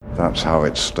That's how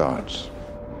it starts.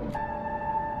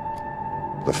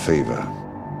 The fever,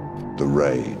 the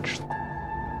rage,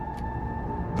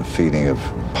 the feeling of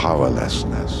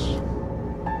powerlessness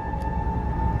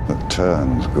that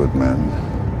turns good men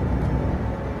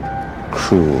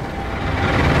cruel.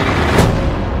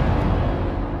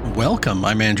 Welcome,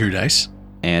 I'm Andrew Dice.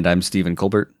 And I'm Stephen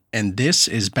Colbert. And this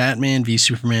is Batman v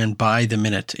Superman by the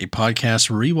Minute, a podcast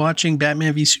rewatching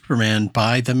Batman v Superman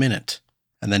by the minute,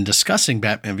 and then discussing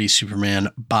Batman v Superman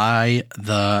by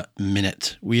the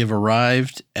minute. We have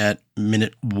arrived at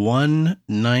minute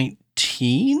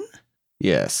 119.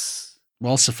 Yes.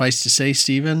 Well, suffice to say,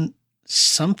 Stephen,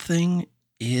 something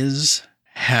is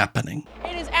happening.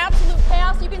 It is absolute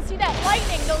chaos. You can see that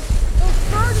lightning, those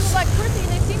surges of electricity,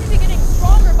 and they seem to be getting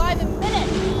stronger by the minute.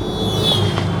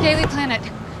 Daily Planet.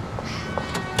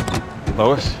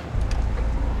 Lois?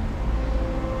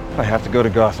 I have to go to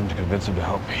Gotham to convince him to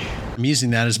help me. I'm using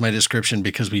that as my description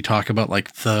because we talk about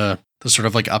like the sort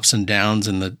of like ups and downs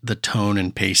and the tone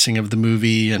and pacing of the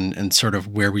movie and sort of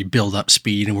where we build up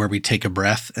speed and where we take a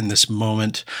breath. And this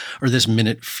moment or this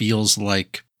minute feels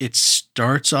like it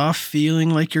starts off feeling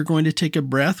like you're going to take a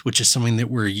breath, which is something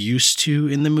that we're used to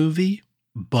in the movie.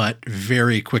 But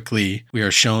very quickly, we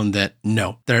are shown that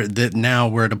no, that now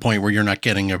we're at a point where you're not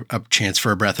getting a chance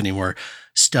for a breath anymore.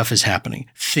 Stuff is happening.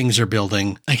 Things are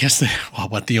building. I guess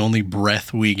the only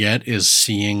breath we get is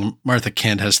seeing Martha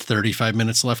Kent has 35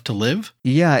 minutes left to live.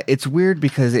 Yeah, it's weird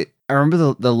because I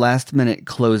remember the last minute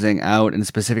closing out and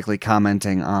specifically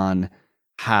commenting on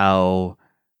how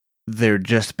there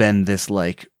just been this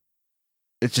like,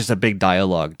 it's just a big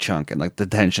dialogue chunk and like the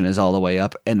tension is all the way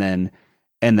up and then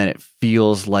it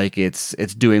feels like it's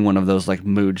doing one of those like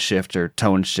mood shift or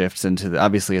tone shifts into the,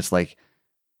 obviously it's like,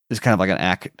 there's kind of like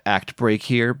an act break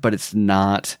here, but it's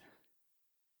not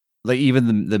like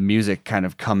even the music kind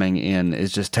of coming in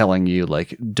is just telling you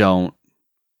like, don't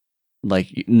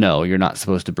like, no, you're not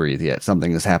supposed to breathe yet.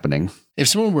 Something is happening. If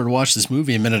someone were to watch this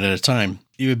movie a minute at a time,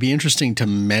 it would be interesting to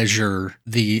measure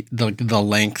the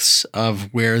lengths of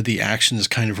where the action is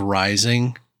kind of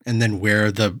rising. And then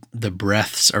where the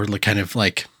breaths are kind of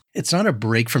like, it's not a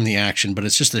break from the action, but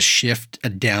it's just a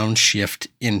downshift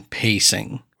in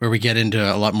pacing where we get into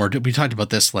a lot more. We talked about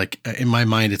this, like in my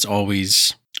mind, it's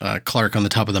always Clark on the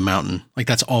top of the mountain. Like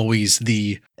that's always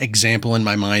the example in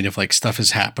my mind of like stuff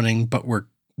is happening, but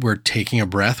we're taking a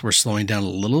breath. We're slowing down a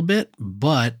little bit,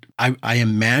 but I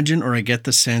imagine, or I get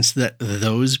the sense that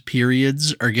those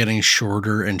periods are getting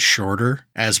shorter and shorter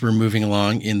as we're moving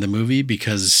along in the movie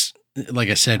because like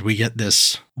I said, we get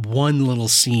this one little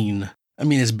scene. I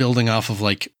mean, it's building off of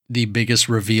like the biggest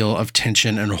reveal of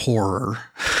tension and horror.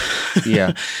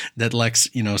 Yeah. That Lex,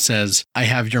 says, I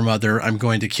have your mother. I'm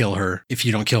going to kill her if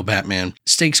you don't kill Batman.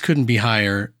 Stakes couldn't be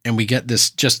higher. And we get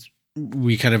this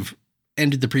we kind of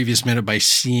ended the previous minute by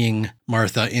seeing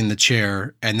Martha in the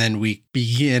chair. And then we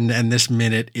begin. And this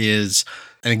minute is,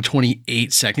 I think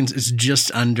 28 seconds. It's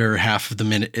just under half of the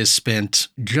minute is spent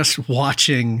just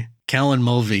watching Callan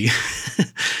Mulvey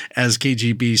as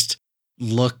KG Beast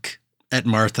look at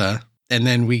Martha. And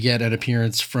then we get an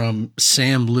appearance from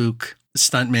Sam Luke,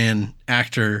 stuntman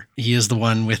actor. He is the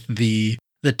one with the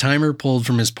timer pulled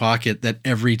from his pocket that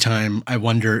every time I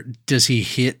wonder, does he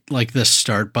hit like the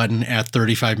start button at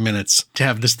 35 minutes to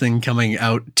have this thing coming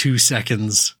out 2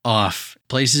 seconds off?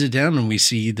 Places it down and we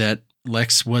see that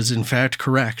Lex was in fact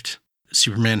correct.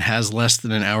 Superman has less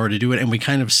than an hour to do it. And we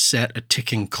kind of set a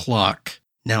ticking clock.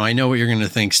 Now, I know what you're going to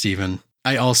think, Stephen.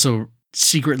 I also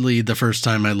secretly, the first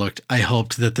time I looked, I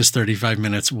hoped that this 35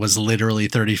 minutes was literally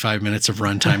 35 minutes of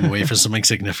runtime away from something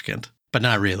significant, but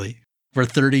not really. We're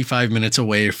 35 minutes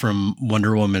away from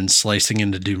Wonder Woman slicing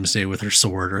into Doomsday with her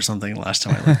sword or something last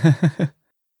time I looked.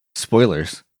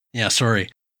 Spoilers. Yeah, sorry.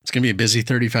 It's going to be a busy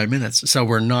 35 minutes. So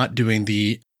we're not doing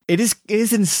the... It is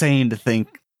insane to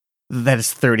think that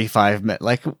it's 35 minutes.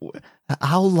 Like,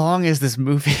 how long is this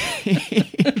movie?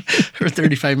 For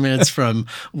 35 minutes from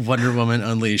Wonder Woman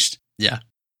Unleashed. Yeah.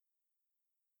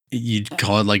 You'd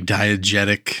call it like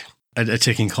diegetic, a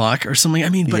ticking clock or something. I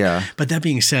mean, but that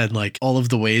being said, like all of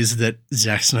the ways that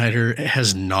Zack Snyder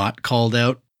has not called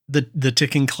out the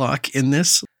ticking clock in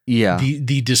this. Yeah.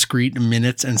 The discrete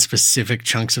minutes and specific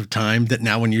chunks of time that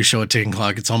now when you show a ticking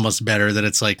clock, it's almost better that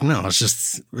it's like, no,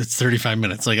 it's 35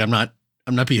 minutes. Like I'm not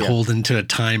beholden to a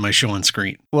time I show on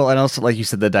screen. Well, and also, like you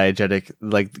said, the diegetic,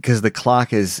 like, because the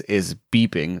clock is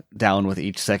beeping down with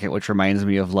each second, which reminds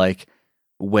me of like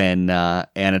when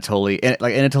Anatoly's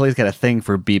got a thing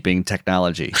for beeping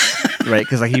technology, right?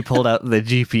 Because like he pulled out the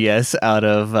GPS out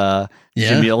of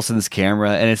Jimmy Olsen's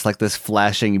camera, and it's like this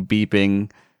flashing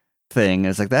beeping thing.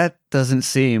 It's like, that doesn't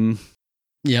seem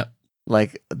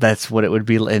Like that's what it would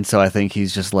be. And so I think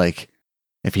he's just like,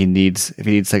 if he needs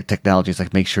like technology, it's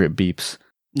like make sure it beeps.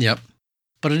 Yep.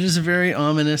 But it is a very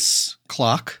ominous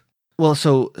clock. Well,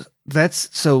 so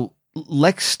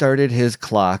Lex started his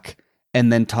clock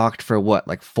and then talked for what,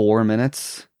 like 4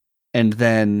 minutes, and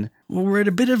then We're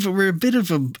a bit of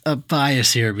a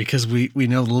bias here because we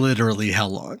know literally how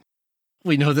long.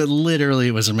 We know that literally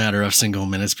it was a matter of single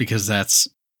minutes because that's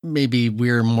maybe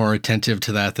we're more attentive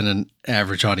to that than an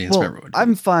average audience member would.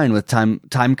 I'm fine with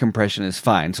time compression is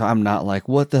fine. So I'm not like,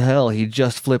 what the hell? He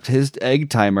just flipped his egg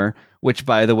timer, which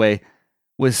by the way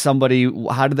was somebody.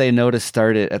 How did they know to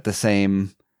start it at the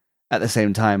same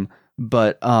time?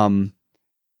 But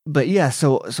yeah.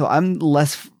 So I'm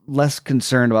less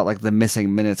concerned about like the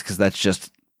missing minutes because that's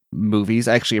just movies.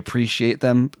 I actually appreciate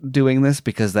them doing this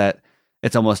because that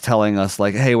it's almost telling us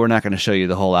like, hey, we're not going to show you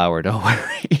the whole hour, don't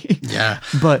worry. Yeah.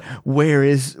 But where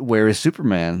is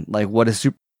Superman? Like, what is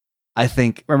I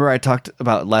think, remember I talked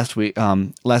about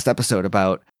last episode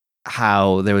about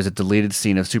how there was a deleted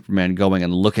scene of Superman going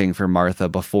and looking for Martha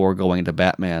before going to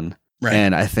Batman. Right.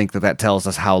 And I think that tells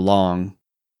us how long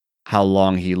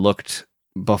he looked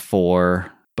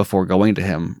before going to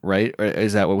him, right? Or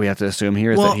is that what we have to assume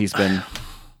here? Is that he's been,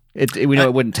 we know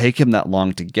it wouldn't take him that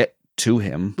long to get to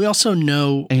him. We also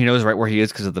know... And he knows right where he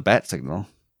is because of the bat signal.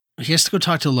 He has to go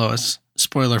talk to Lois.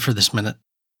 Spoiler for this minute.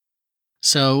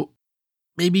 So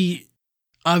maybe,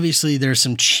 obviously, there's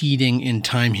some cheating in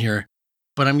time here.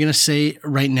 But I'm going to say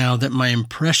right now that my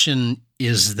impression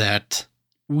is that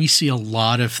we see a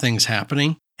lot of things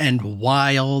happening. And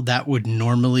while that would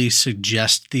normally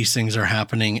suggest these things are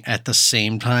happening at the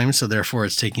same time, so therefore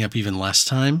it's taking up even less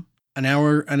time, an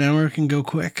hour can go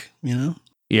quick, you know?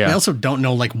 Yeah. I also don't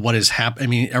know like what is happening. I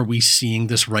mean, are we seeing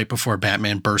this right before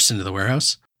Batman bursts into the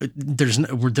warehouse? There's no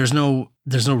rule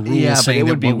saying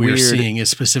that what we're seeing is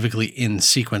specifically in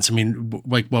sequence. I mean,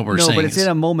 like what we're saying. No, but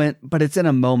it's in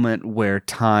a moment where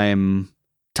time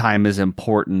is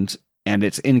important and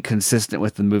it's inconsistent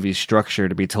with the movie's structure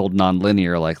to be told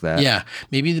non-linear like that. Yeah.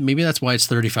 Maybe that's why it's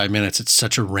 35 minutes. It's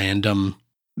such a random.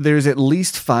 There's at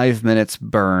least 5 minutes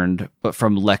burned, but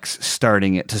from Lex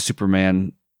starting it to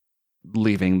Superman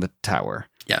leaving the tower.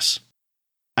 Yes.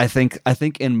 I think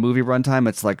in movie runtime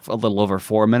it's like a little over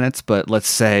 4 minutes, but let's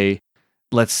say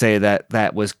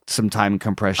that was some time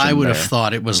compression. I would have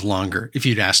thought it was longer if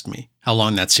you'd asked me how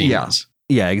long that scene was.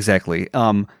 Yeah, exactly.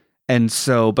 And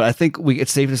so, but I think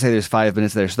it's safe to say there's 5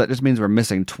 minutes there. So that just means we're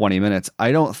missing 20 minutes.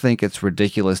 I don't think it's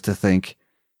ridiculous to think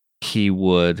he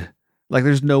would, like,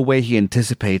 there's no way he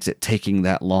anticipates it taking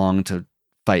that long to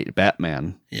fight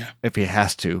Batman. Yeah. If he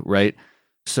has to, right?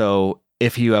 So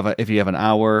if you have an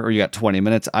hour or you got 20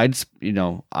 minutes, I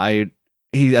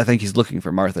think he's looking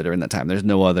for Martha during that time. There's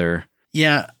no other.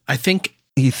 Yeah. I think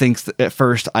he thinks that at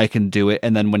first I can do it.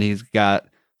 And then when he's got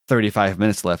 35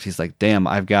 minutes left, he's like, damn,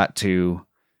 I've got to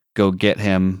go get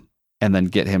him and then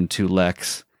get him to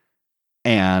Lex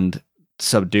and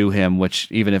subdue him,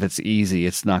 which even if it's easy,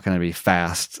 it's not going to be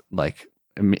fast, like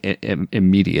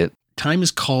immediate. Time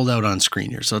is called out on screen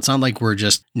here. So it's not like we're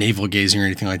just navel gazing or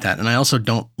anything like that. And I also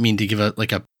don't mean to give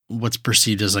what's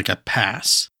perceived as like a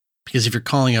pass, because if you're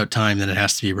calling out time, then it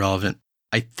has to be relevant.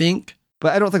 I think.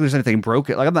 But I don't think there's anything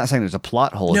broken. Like, I'm not saying there's a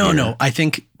plot hole. No. I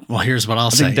think, well, here's what I'll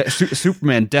say.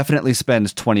 Superman definitely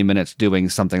spends 20 minutes doing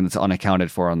something that's unaccounted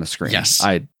for on the screen. Yes.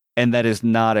 And that's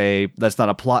not a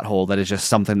plot hole. That is just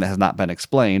something that has not been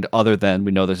explained, other than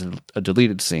we know there's a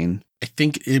deleted scene. I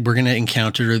think we're going to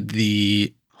encounter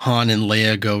the Han and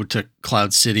Leia go to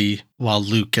Cloud City while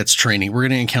Luke gets training. We're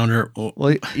going to encounter.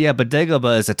 Well, yeah, but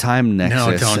Dagobah is a time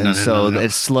nexus, no. It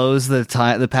slows the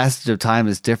time. The passage of time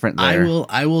is different there.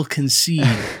 I will concede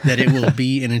that it will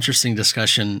be an interesting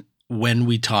discussion when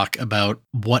we talk about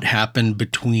what happened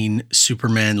between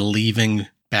Superman leaving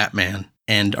Batman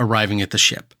and arriving at the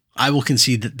ship. I will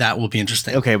concede that will be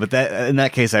interesting. Okay, but in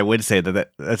that case, I would say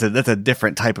that's a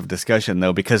different type of discussion,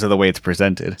 though, because of the way it's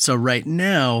presented. So right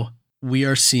now, we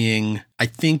are seeing, I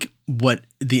think what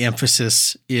the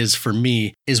emphasis is for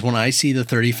me is when I see the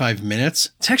 35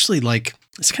 minutes, it's actually like,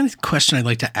 it's kind of the question I'd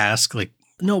like to ask. Like,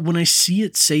 no, when I see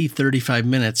it say 35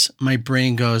 minutes, my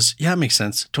brain goes, yeah, it makes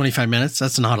sense. 25 minutes,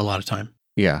 that's not a lot of time.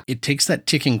 Yeah. It takes that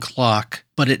ticking clock,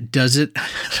 but it does it. I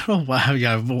don't know why.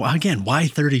 Yeah, again, why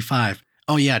 35?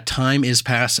 Oh yeah, time is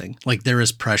passing. Like there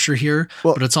is pressure here,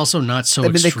 but it's also not so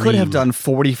extreme. They could have done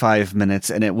 45 minutes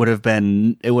and it would have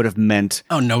meant.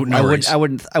 Oh no,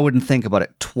 I wouldn't think about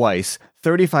it twice.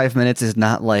 35 minutes is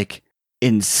not like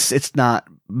it's not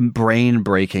brain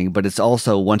breaking, but it's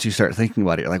also once you start thinking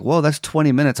about it, you're like, whoa, that's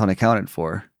 20 minutes unaccounted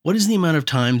for. What is the amount of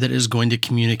time that is going to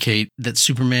communicate that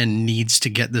Superman needs to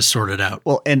get this sorted out?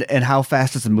 Well, and how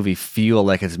fast does the movie feel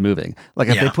like it's moving? Like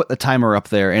if they put the timer up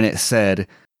there and it said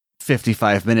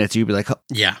 55 minutes, you'd be like,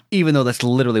 yeah. Even though that's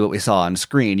literally what we saw on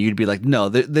screen, you'd be like, no,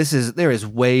 there is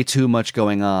way too much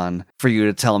going on for you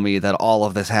to tell me that all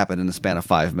of this happened in the span of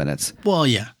 5 minutes. Well,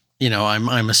 yeah. You know,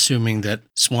 I'm assuming that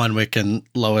Swanwick and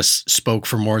Lois spoke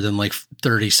for more than like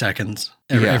 30 seconds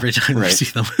every time we see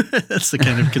them. That's the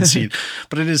kind of conceit.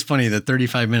 But it is funny that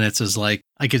 35 minutes is like,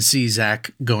 I could see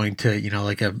Zach going to, you know,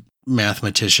 like a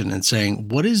mathematician and saying,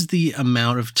 what is the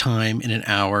amount of time in an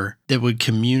hour that would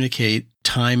communicate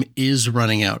time is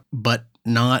running out, but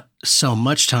not so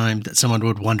much time that someone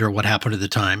would wonder what happened to the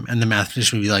time. And the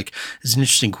mathematician would be like, it's an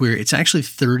interesting query. It's actually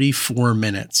 34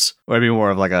 minutes. Or it'd be more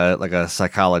of like a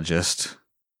psychologist.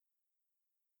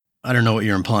 I don't know what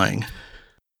you're implying.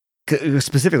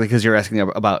 Specifically because you're asking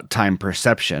about time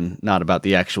perception, not about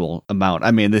the actual amount. I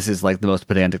mean, this is like the most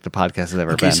pedantic the podcast has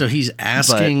ever been. Okay, so he's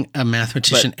asking a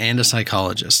mathematician and a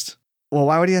psychologist. Well,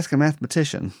 why would he ask a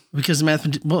mathematician? Because the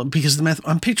math.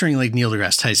 I'm picturing like Neil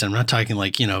deGrasse Tyson. I'm not talking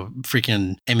like, you know,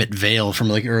 freaking Emmett Vale from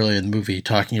like earlier in the movie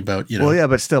talking about, you know. Well, yeah,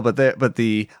 but still,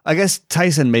 I guess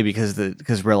Tyson maybe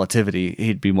because relativity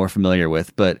he'd be more familiar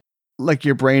with. But like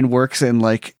your brain works in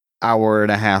like hour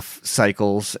and a half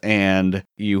cycles, and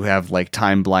you have like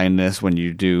time blindness when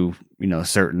you do, you know,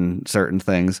 certain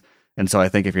things. And so I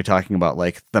think if you're talking about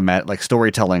like like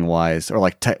storytelling wise or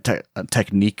like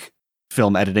technique.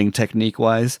 Film editing technique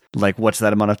wise, like what's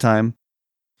that amount of time?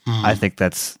 I think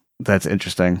that's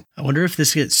interesting. I wonder if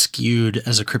this gets skewed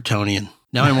as a Kryptonian.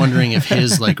 Now I'm wondering if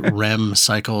his like REM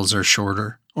cycles are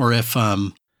shorter, or if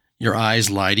your eyes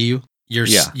lie to you.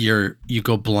 You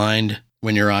go blind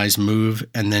when your eyes move,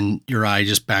 and then your eye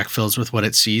just backfills with what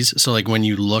it sees. So like when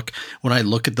I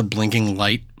look at the blinking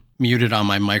light muted on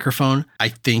my microphone, I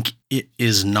think it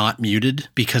is not muted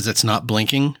because it's not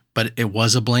blinking, but it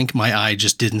was a blink. My eye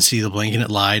just didn't see the blink and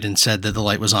it lied and said that the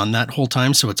light was on that whole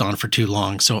time. So it's on for too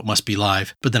long. So it must be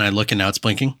live. But then I look and now it's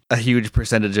blinking. A huge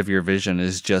percentage of your vision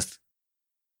is just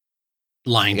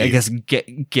lying. I guess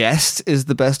guessed is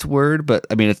the best word, but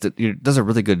I mean, it does a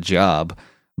really good job,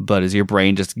 but is your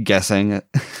brain just guessing?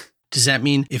 Does that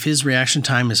mean if his reaction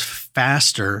time is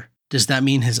faster, does that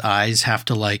mean his eyes have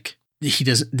to like,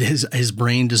 his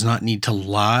brain does not need to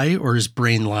lie, or his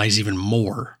brain lies even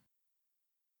more?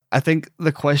 I think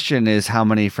the question is how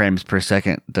many frames per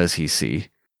second does he see?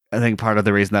 I think part of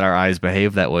the reason that our eyes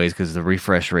behave that way is because the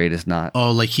refresh rate is not.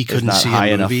 Oh, like he couldn't see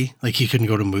a movie? Enough. Like he couldn't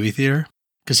go to a movie theater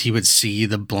because he would see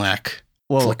the black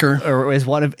flicker? Or is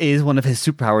one of his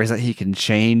superpowers that he can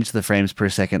change the frames per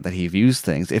second that he views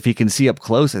things? If he can see up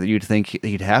close, you'd think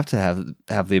he'd have to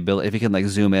have the ability. If he can like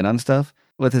zoom in on stuff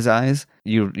with his eyes,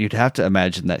 you'd have to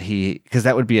imagine that because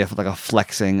that would be like a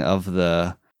flexing of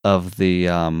the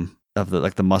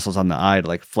like the muscles on the eye to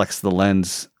like flex the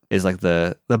lens is like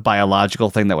the biological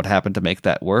thing that would happen to make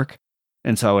that work.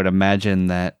 And so I would imagine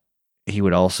that he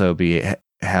would also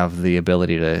have the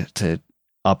ability to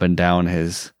up and down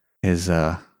his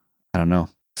I don't know.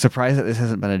 Surprised that this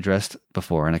hasn't been addressed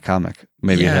before in a comic.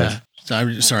 Maybe it has. So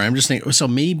I'm just thinking, so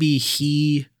maybe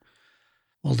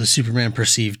does Superman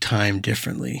perceive time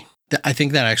differently? I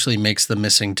think that actually makes the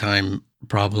missing time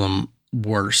problem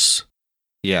worse.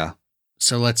 Yeah.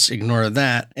 So let's ignore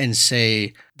that and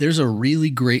say there's a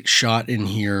really great shot in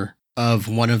here of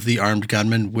one of the armed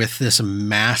gunmen with this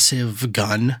massive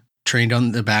gun trained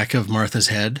on the back of Martha's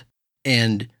head.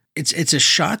 And it's a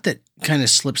shot that kind of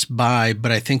slips by,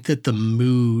 but I think that the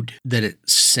mood that it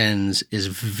sends is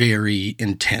very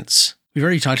intense. We've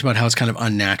already talked about how it's kind of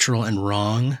unnatural and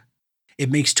wrong. It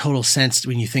makes total sense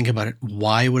when you think about it.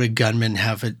 Why would a gunman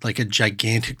have a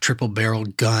gigantic triple barrel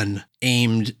gun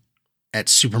aimed at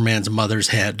Superman's mother's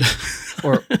head?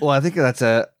 I think that's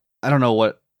I don't know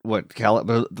what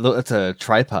caliber, but it's a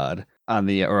tripod on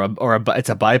the, it's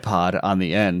a bipod on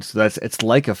the end. So it's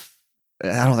like I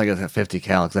don't think it's a 50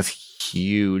 cal, because that's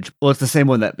huge. Well, it's the same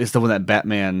one it's the one that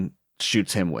Batman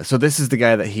shoots him with. So this is the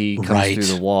guy that he comes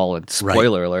through the wall, and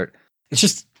spoiler alert. It's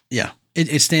just, yeah.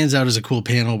 It stands out as a cool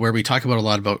panel where we talk about a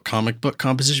lot about comic book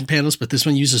composition panels, but this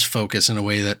one uses focus in a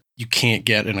way that you can't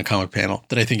get in a comic panel,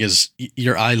 that I think is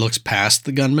your eye looks past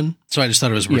the gunman. So I just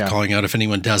thought it was worth calling out if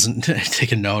anyone doesn't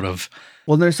take a note of.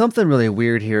 Well, there's something really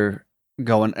weird here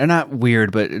going, and not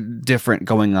weird, but different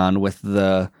going on with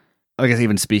I guess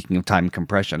even speaking of time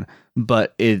compression,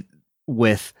 but at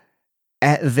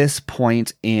this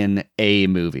point in a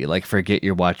movie, like forget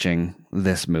you're watching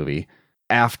this movie,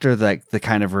 after the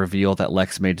kind of reveal that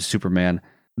Lex made to Superman,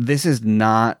 this is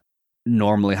not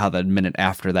normally how the minute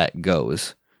after that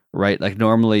goes. right? Like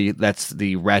normally that's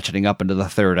the ratcheting up into the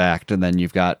third act, and then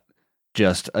you've got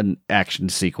just an action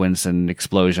sequence and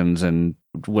explosions and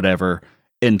whatever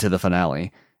into the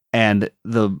finale. And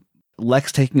the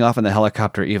Lex taking off in the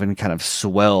helicopter even kind of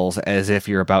swells as if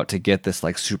you're about to get this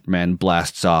like Superman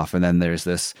blasts off, and then there's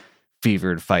this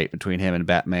fevered fight between him and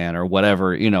Batman or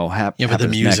whatever, you know, but the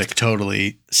music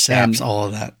totally saps all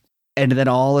of that. And then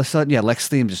all of a sudden, Lex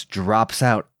theme just drops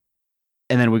out.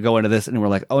 And then we go into this and we're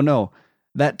like, oh no,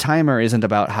 that timer isn't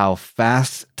about how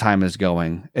fast time is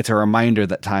going. It's a reminder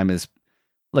that time is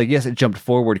like, yes, it jumped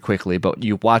forward quickly, but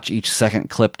you watch each second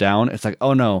clip down. It's like,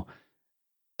 oh no,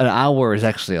 an hour is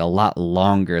actually a lot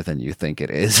longer than you think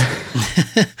it is.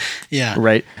 Yeah.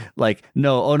 Right. Like,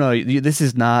 no, oh no, this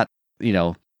is not, you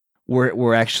know,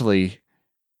 we're actually,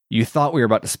 you thought we were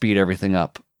about to speed everything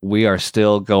up. We are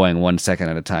still going 1 second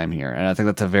at a time here. And I think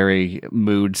that's a very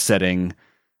mood setting.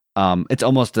 It's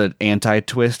almost an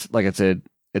anti-twist. Like it's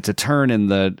a turn in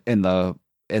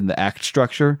the act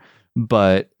structure,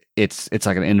 but it's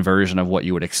like an inversion of what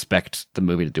you would expect the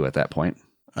movie to do at that point.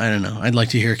 I don't know. I'd like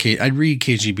to hear I'd read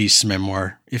KG Beast's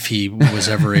memoir if he was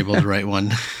ever able to write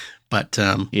one. But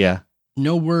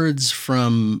no words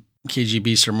from KG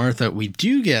Beast or Martha. We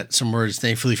do get some words,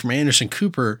 thankfully, from Anderson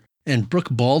Cooper and Brooke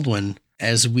Baldwin.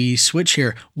 As we switch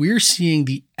here, we're seeing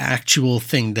the actual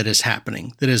thing that is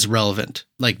happening, that is relevant.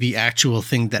 Like the actual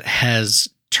thing that has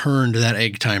turned that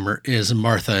egg timer is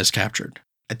Martha is captured.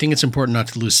 I think it's important not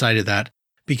to lose sight of that,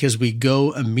 because we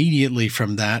go immediately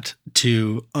from that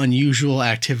to unusual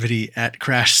activity at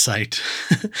crash site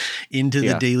into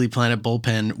the Daily Planet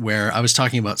bullpen, where I was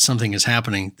talking about something is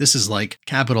happening. This is like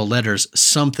capital letters.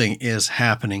 Something is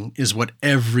happening is what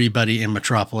everybody in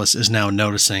Metropolis is now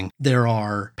noticing. There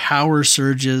are power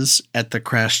surges at the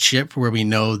crashed ship where we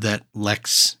know that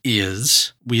Lex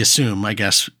is. We assume, I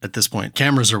guess, at this point,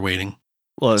 cameras are waiting.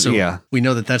 Well, so we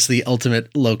know that that's the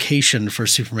ultimate location for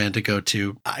Superman to go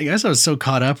to. I guess I was so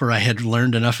caught up, or I had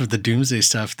learned enough of the Doomsday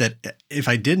stuff, that if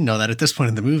I didn't know that at this point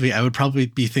in the movie, I would probably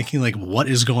be thinking like, what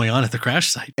is going on at the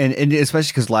crash site? And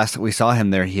especially because last we saw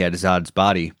him there, he had Zod's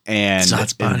body and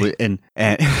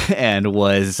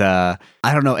was I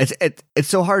don't know. It's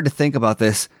so hard to think about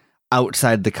this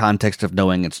outside the context of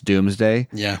knowing it's Doomsday.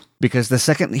 Yeah, because the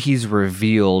second he's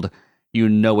revealed, you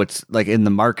know, it's like in the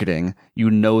marketing, you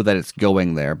know that it's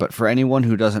going there. But for anyone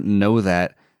who doesn't know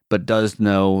that, but does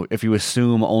know, if you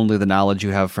assume only the knowledge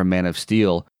you have from Man of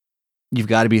Steel, you've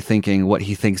got to be thinking what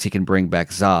he thinks he can bring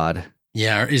back Zod.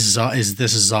 Yeah, is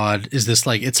this Zod? Is this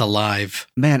like it's alive?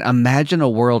 Man, imagine a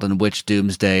world in which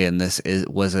Doomsday and this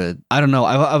was a, I don't know.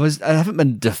 I haven't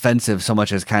been defensive so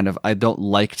much as kind of, I don't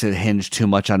like to hinge too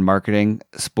much on marketing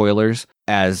spoilers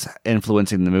as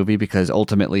influencing the movie, because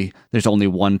ultimately there's only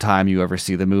one time you ever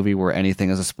see the movie where anything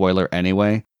is a spoiler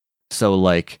anyway. So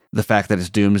like the fact that it's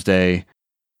Doomsday,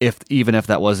 even if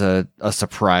that was a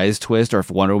surprise twist, or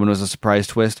if Wonder Woman was a surprise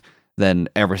twist, then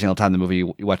every single time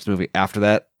you watch the movie after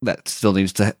that still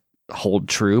needs to hold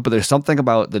true. But there's something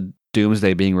about the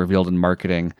Doomsday being revealed in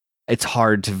marketing. It's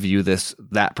hard to view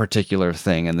that particular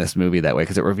thing in this movie that way,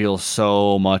 because it reveals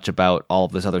so much about all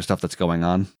of this other stuff that's going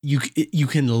on. You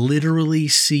can literally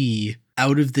see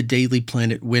out of the Daily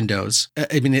Planet windows.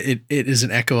 I mean, it is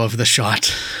an echo of the shot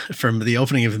from the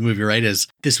opening of the movie, right? As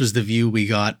this was the view we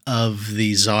got of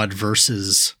the Zod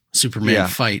versus Superman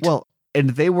fight. Well,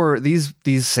 and they were these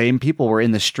same people were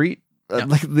in the street,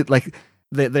 like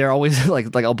they're always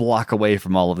like a block away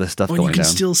from all of this stuff going down. You can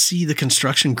still see the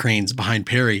construction cranes behind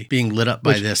Perry being lit up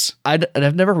by this. And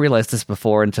I've never realized this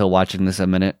before until watching this a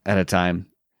minute at a time,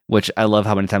 which I love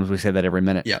how many times we say that every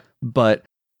minute. Yeah. But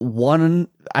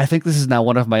I think this is now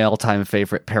one of my all-time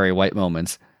favorite Perry White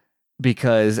moments,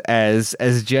 because as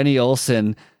Jenny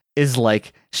Olsen is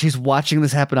like, she's watching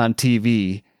this happen on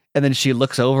TV, and then she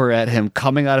looks over at him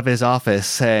coming out of his office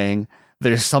saying,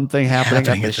 there's something happening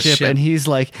at the ship. And he's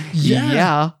like,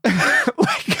 yeah.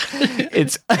 Like,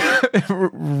 it's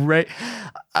right.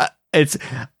 It's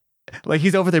like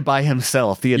he's over there by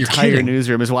himself. The entire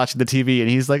newsroom is watching the TV, and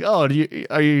he's like, oh,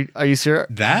 are you sure?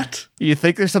 That? You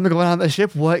think there's something going on the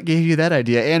ship? What gave you that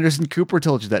idea? Anderson Cooper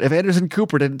told you that. If Anderson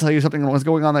Cooper didn't tell you something was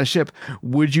going on that ship,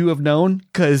 would you have known?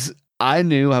 Because I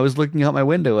knew. I was looking out my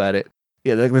window at it.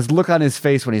 Yeah, like this look on his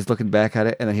face when he's looking back at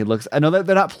it, and then he looks. I know that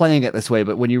they're not playing it this way,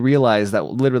 but when you realize that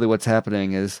literally what's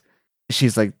happening is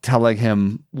she's like telling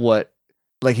him what,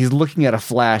 like he's looking at a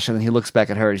flash, and then he looks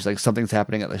back at her, and she's like, something's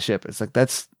happening at the ship. It's like,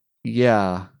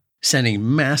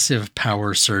 sending massive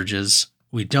power surges.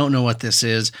 We don't know what this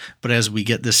is, but as we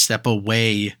get this step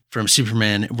away from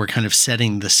Superman, we're kind of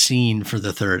setting the scene for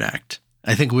the third act.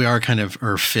 I think we are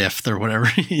or fifth or whatever,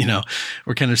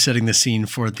 we're kind of setting the scene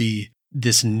for the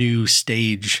this new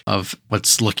stage of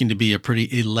what's looking to be a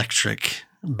pretty electric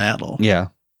battle. Yeah.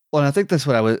 Well, and I think that's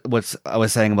what I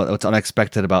was saying about what's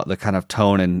unexpected about the kind of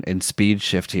tone and speed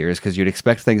shift here is because you'd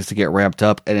expect things to get ramped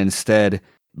up, and instead,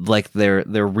 like they're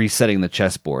resetting the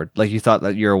chessboard. Like you thought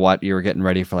that you were getting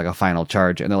ready for like a final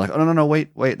charge, and they're like, oh no,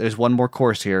 wait, there's one more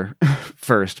course here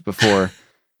first before.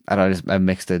 I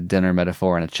mixed a dinner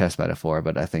metaphor and a chess metaphor,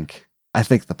 but I think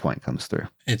the point comes through.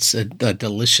 It's a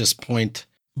delicious point.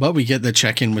 But we get the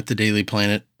check-in with the Daily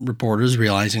Planet reporters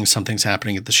realizing something's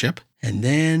happening at the ship. And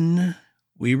then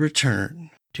we return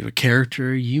to a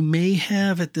character you may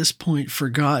have at this point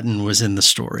forgotten was in the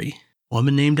story. A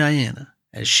woman named Diana.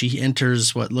 As she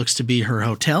enters what looks to be her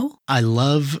hotel,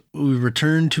 we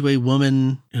return to a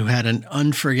woman who had an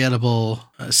unforgettable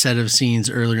set of scenes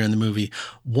earlier in the movie.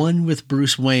 One with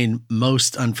Bruce Wayne,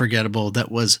 most unforgettable,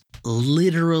 that was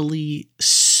literally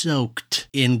soaked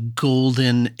in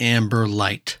golden amber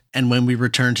light. And when we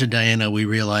return to Diana, we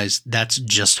realize that's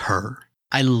just her.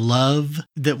 I love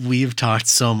that we've talked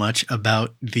so much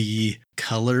about the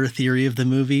color theory of the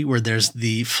movie, where there's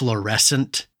the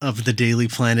fluorescent of the Daily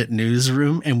Planet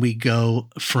newsroom, and we go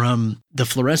from the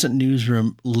fluorescent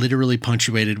newsroom literally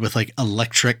punctuated with like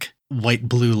electric white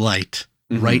blue light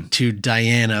right to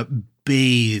Diana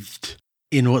bathed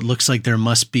in what looks like there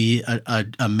must be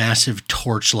a massive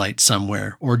torchlight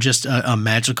somewhere, or just a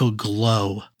magical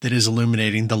glow that is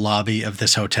illuminating the lobby of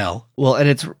this hotel. Well, and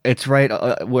it's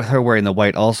right with her wearing the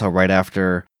white also right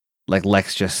after, like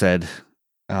Lex just said,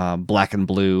 black and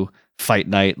blue fight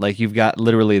night. Like you've got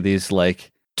literally these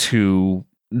like two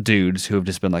dudes who have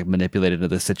just been like manipulated into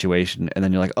this situation, and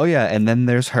then you're like, oh yeah, and then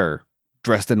there's her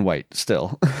dressed in white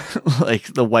still.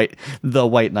 Like the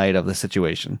white knight of the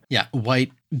situation. Yeah,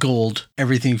 white, gold,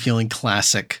 everything feeling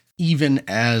classic, even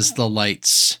as the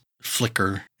lights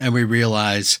flicker and we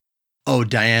realize, oh,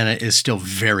 Diana is still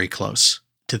very close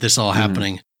to this all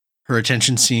happening. Her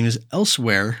attention seems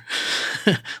elsewhere.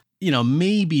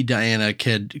 Maybe Diana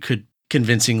could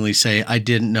convincingly say, I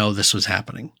didn't know this was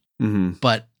happening.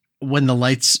 But when the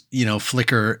lights,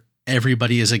 flicker,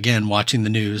 everybody is again watching the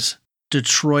news.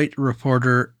 Detroit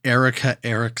reporter Erica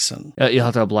Erickson. You'll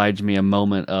have to oblige me a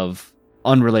moment of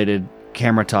unrelated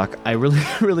camera talk. I really,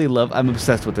 really love, I'm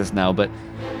obsessed with this now, but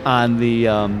on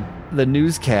the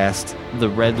newscast, the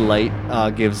red light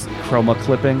gives chroma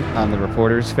clipping on the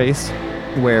reporter's face,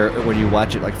 where when you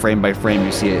watch it like frame by frame,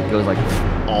 you see it goes like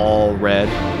all red,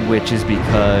 which is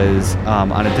because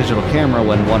on a digital camera,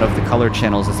 when one of the color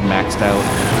channels is maxed out,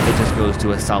 it just goes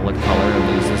to a solid color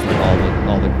and loses like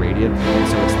all the gradient. And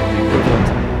so it's like the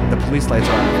equivalent. The police lights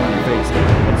are on your face,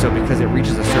 and so because it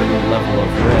reaches a certain level of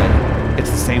red, it's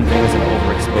the same thing as an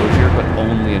overexposure, but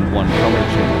only in one color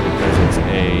channel because it's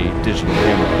a digital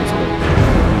camera, so that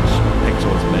each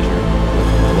pixel is measured with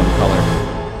one color.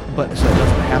 But so it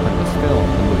doesn't happen with film.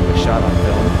 The movie was shot on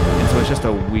film, and so it's just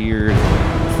a weird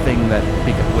thing that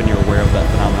when you're aware of that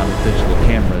phenomenon with digital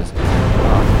cameras,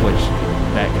 which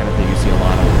that kind of thing you see a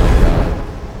lot of like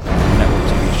network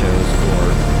TV shows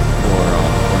or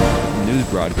news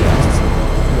broadcasts.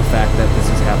 The fact that this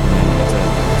is happening, it's a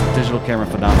digital camera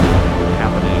phenomenon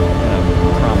happening in a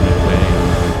prominent way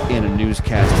in a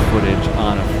newscast footage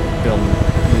on a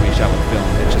movie shot with film.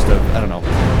 It's just I don't know,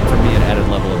 for me an added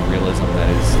level of realism that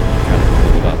is kind of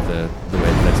cool about the way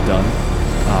that it's done.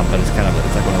 But it's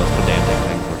like one of those pedantic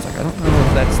things where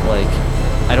it's like,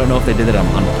 I don't know if they did it on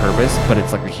purpose, but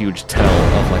it's like a huge tell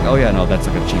of like, oh yeah, no, that's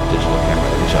like a cheap digital camera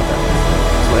that we shot that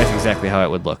with. So that's exactly how it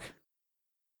would look.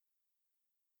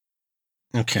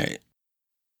 Okay.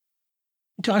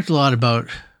 We talked a lot about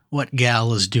what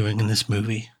Gal is doing in this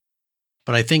movie,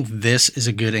 but I think this is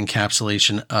a good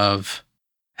encapsulation of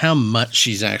how much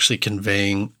she's actually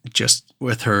conveying just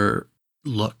with her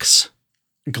looks,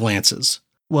 glances.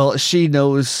 Well, she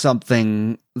knows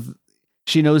something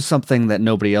that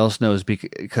nobody else knows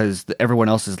because everyone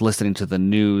else is listening to the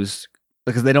news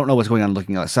because they don't know what's going on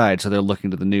looking outside, so they're looking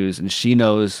to the news, and she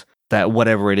knows that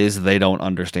whatever it is, they don't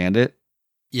understand it.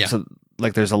 Yeah. So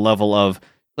like there's a level of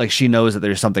like she knows that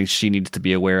there's something she needs to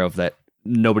be aware of that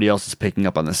nobody else is picking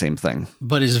up on the same thing.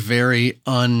 But is very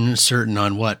uncertain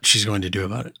on what she's going to do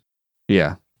about it.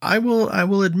 Yeah. I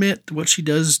will admit what she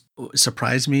does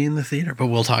surprised me in the theater, but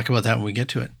we'll talk about that when we get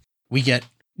to it. We get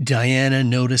Diana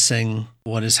noticing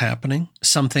what is happening.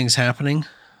 Something's happening.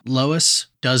 Lois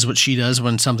does what she does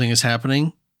when something is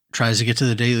happening, tries to get to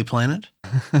the Daily Planet,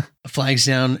 flags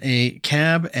down a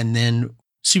cab, and then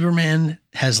Superman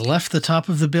has left the top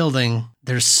of the building.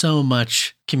 There's so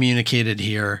much communicated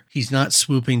here. He's not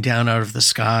swooping down out of the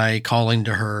sky, calling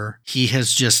to her. He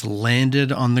has just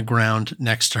landed on the ground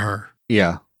next to her.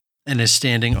 Yeah. and is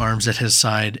standing arms at his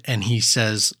side. And he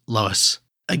says, Lois,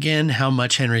 again, how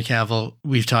much Henry Cavill,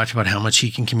 we've talked about how much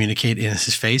he can communicate in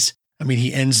his face. I mean,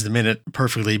 he ends the minute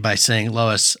perfectly by saying,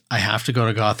 Lois, I have to go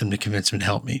to Gotham to convince him to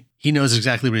help me. He knows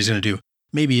exactly what he's going to do.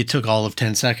 Maybe it took all of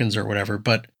 10 seconds or whatever,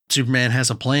 but Superman has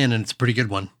a plan and it's a pretty good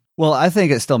one. Well, I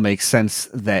think it still makes sense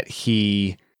that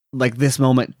he, like, this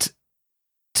moment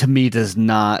to me does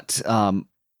not,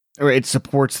 or it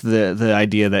supports the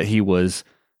idea that he was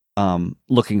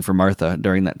looking for Martha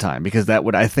during that time, because that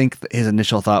would, I think his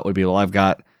initial thought would be, well, I've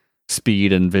got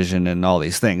speed and vision and all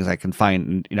these things I can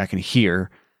find and I can hear.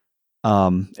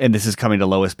 And this is coming to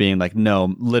Lois being like,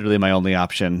 no, literally my only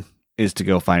option is to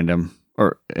go find him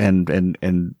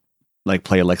and like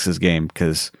play Alexa's game.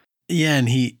 Cause yeah. And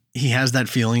he has that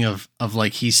feeling of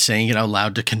like, he's saying it out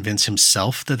loud to convince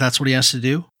himself that that's what he has to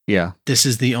do. Yeah. This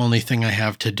is the only thing I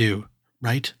have to do,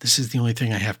 right? This is the only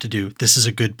thing I have to do. This is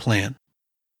a good plan.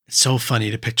 It's so funny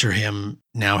to picture him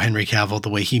now, Henry Cavill, the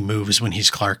way he moves when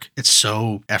he's Clark. It's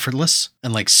so effortless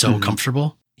and like so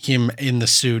comfortable. Him in the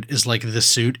suit is like the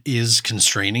suit is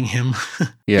constraining him.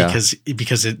 Yeah.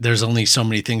 because there's only so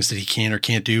many things that he can or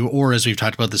can't do. Or as we've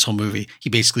talked about this whole movie, he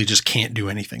basically just can't do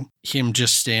anything. Him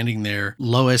just standing there.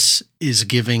 Lois is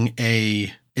giving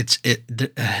I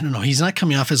don't know. He's not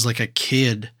coming off as like a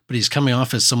kid, but he's coming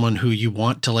off as someone who you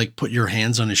want to like put your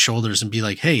hands on his shoulders and be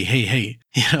like, hey,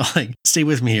 you know, like stay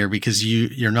with me here, because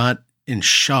you're not in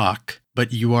shock,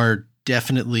 but you are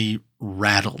definitely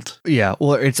rattled. Yeah.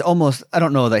 Well, it's almost, I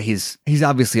don't know that he's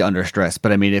obviously under stress,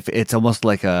 but I mean, if it's almost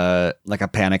like a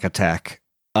panic attack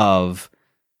he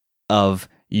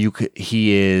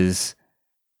is,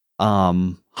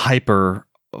 hyper.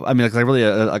 I mean, like really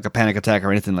like a panic attack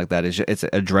or anything like that. It's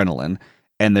adrenaline,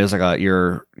 and there's like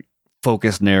your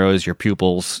focus narrows, your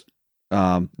pupils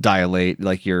dilate,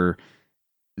 like you're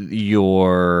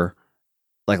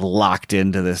like locked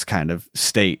into this kind of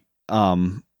state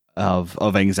of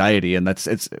anxiety, and it's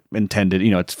intended.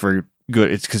 You know, it's for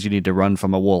good. It's because you need to run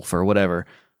from a wolf or whatever.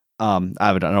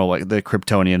 I don't know what the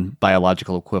Kryptonian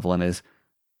biological equivalent is,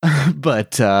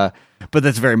 but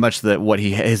that's very much what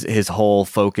his whole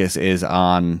focus is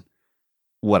on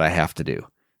what I have to do,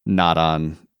 not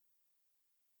on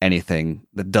anything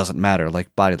that doesn't matter,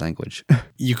 like body language.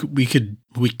 We could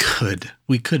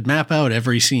map out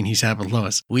every scene he's had with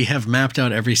Lois. We have mapped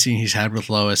out every scene he's had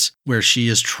with Lois where she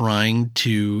is trying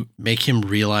to make him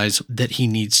realize that he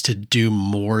needs to do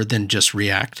more than just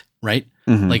react, right?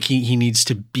 Mm-hmm. Like he needs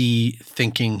to be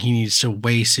thinking, he needs to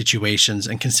weigh situations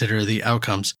and consider the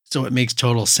outcomes. So it makes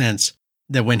total sense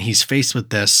that when he's faced with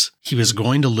this, he was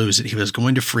going to lose it. He was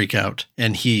going to freak out,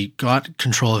 and he got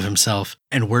control of himself.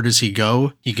 And where does he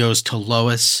go? He goes to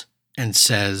Lois and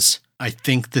says, I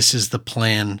think this is the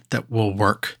plan that will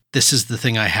work. This is the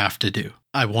thing I have to do.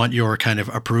 I want your kind of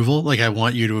approval. Like, I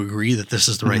want you to agree that this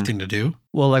is the right thing to do.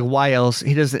 Well, like, why else?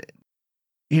 He's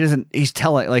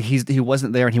telling, like, he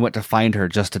wasn't there and he went to find her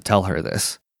just to tell her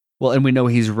this. Well, and we know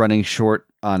he's running short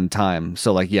on time.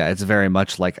 So like, yeah, it's very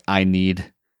much like, I need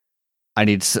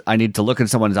to look in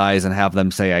someone's eyes and have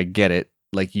them say, I get it.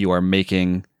 Like, you are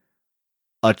making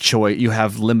a choice. You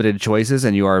have limited choices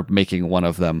and you are making one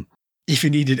of them. If you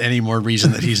needed any more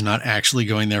reason that he's not actually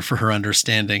going there for her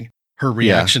understanding, her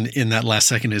reaction in that last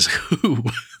second is, who?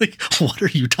 Like, what are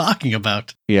you talking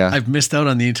about? Yeah. I've missed out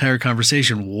on the entire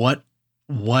conversation. What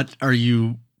are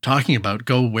you talking about?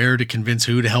 Go where to convince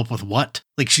who to help with what?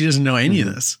 Like, she doesn't know any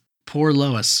of this. Poor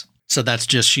Lois. So that's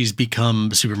just, she's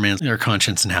become Superman's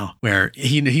conscience now, where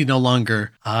he's no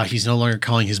longer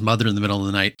calling his mother in the middle of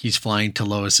the night. He's flying to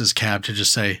Lois's cab to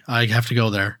just say, I have to go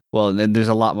there. Well, and then there's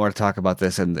a lot more to talk about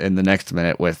this in the next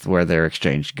minute with where their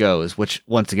exchange goes, which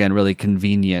once again, really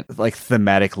convenient, like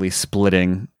thematically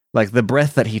splitting. Like the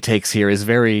breath that he takes here is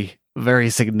very, very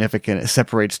significant. It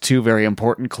separates two very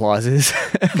important clauses.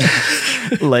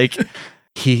 Like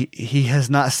he has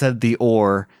not said the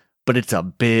or, but it's a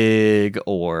big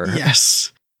or.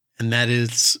 Yes. And that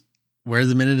is where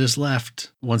the minute is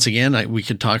left. Once again, we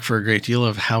could talk for a great deal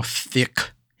of how thick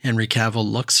Henry Cavill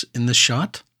looks in the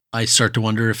shot. I start to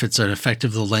wonder if it's an effect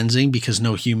of the lensing, because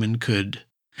no human could.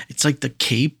 It's like the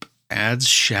cape adds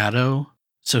shadow.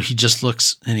 So he just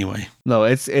looks anyway. No,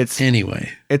 it's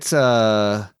anyway. It's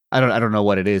I don't know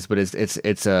what it is, but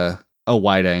it's a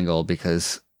wide angle,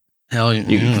 because you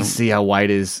can see how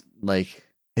wide his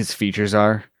features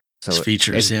are. So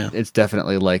it's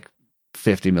definitely like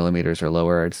 50 millimeters or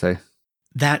lower, I'd say.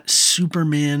 That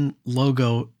Superman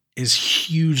logo is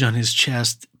huge on his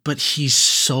chest, but he's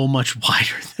so much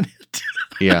wider than it.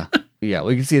 Yeah.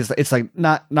 Well, you can see it's like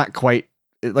not quite,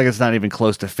 like it's not even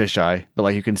close to fisheye, but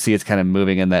like you can see it's kind of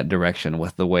moving in that direction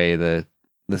with the way the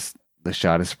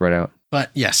shot is spread out. But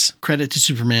yes, credit to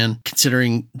Superman,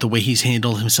 considering the way he's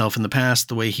handled himself in the past,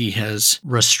 the way he has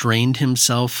restrained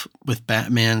himself with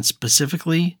Batman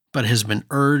specifically, but has been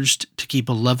urged to keep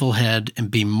a level head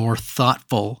and be more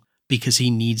thoughtful because he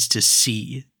needs to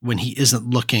see when he isn't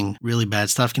looking, really bad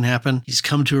stuff can happen. He's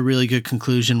come to a really good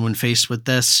conclusion when faced with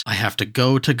this. I have to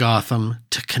go to Gotham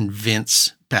to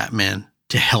convince Batman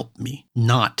to help me,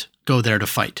 not go there to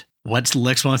fight. What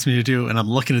Lex wants me to do, and I'm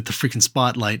looking at the freaking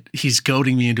spotlight, he's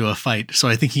goading me into a fight. So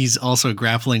I think he's also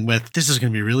grappling with, this is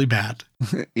going to be really bad.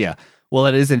 Yeah. Well,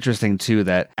 it is interesting, too,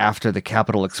 that after the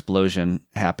Capitol explosion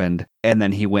happened, and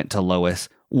then he went to Lois,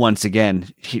 once again,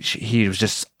 he was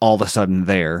just all of a sudden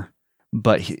there.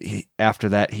 But after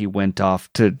that, he went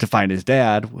off to find his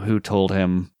dad, who told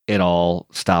him it all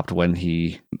stopped when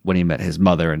he met his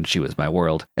mother, and she was my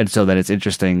world. And so that it's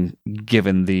interesting,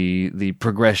 given the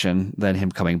progression, then him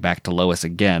coming back to Lois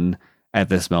again at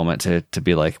this moment to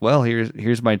be like, well,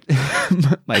 here's my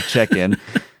my check-in.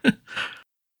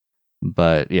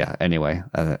 But yeah, anyway,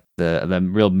 the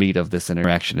real meat of this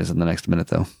interaction is in the next minute,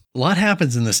 though. A lot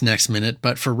happens in this next minute,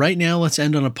 but for right now, let's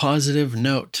end on a positive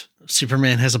note.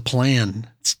 Superman has a plan.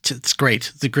 It's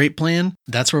great. It's a great plan.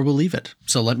 That's where we'll leave it.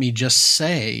 So let me just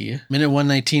say, minute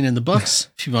 119 in the books.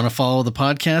 If you want to follow the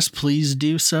podcast, please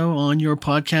do so on your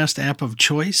podcast app of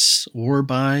choice or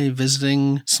by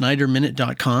visiting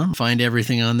SnyderMinute.com. Find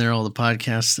everything on there, all the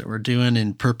podcasts that we're doing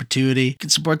in perpetuity. You can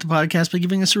support the podcast by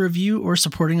giving us a review or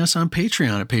supporting us on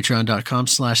Patreon at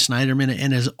patreon.com/SnyderMinute.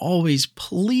 And as always,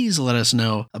 please let us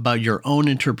know about your own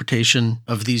interpretation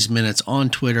of these minutes on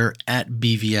Twitter at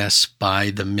BVS by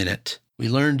the minute. We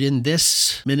learned in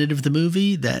this minute of the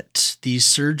movie that these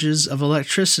surges of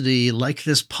electricity, like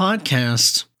this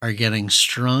podcast, are getting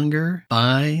stronger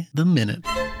by the minute.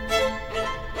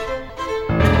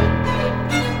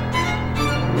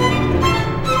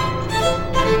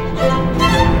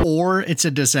 Or it's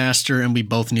a disaster and we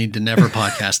both need to never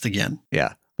podcast again.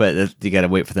 Yeah, but you got to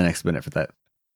wait for the next minute for that.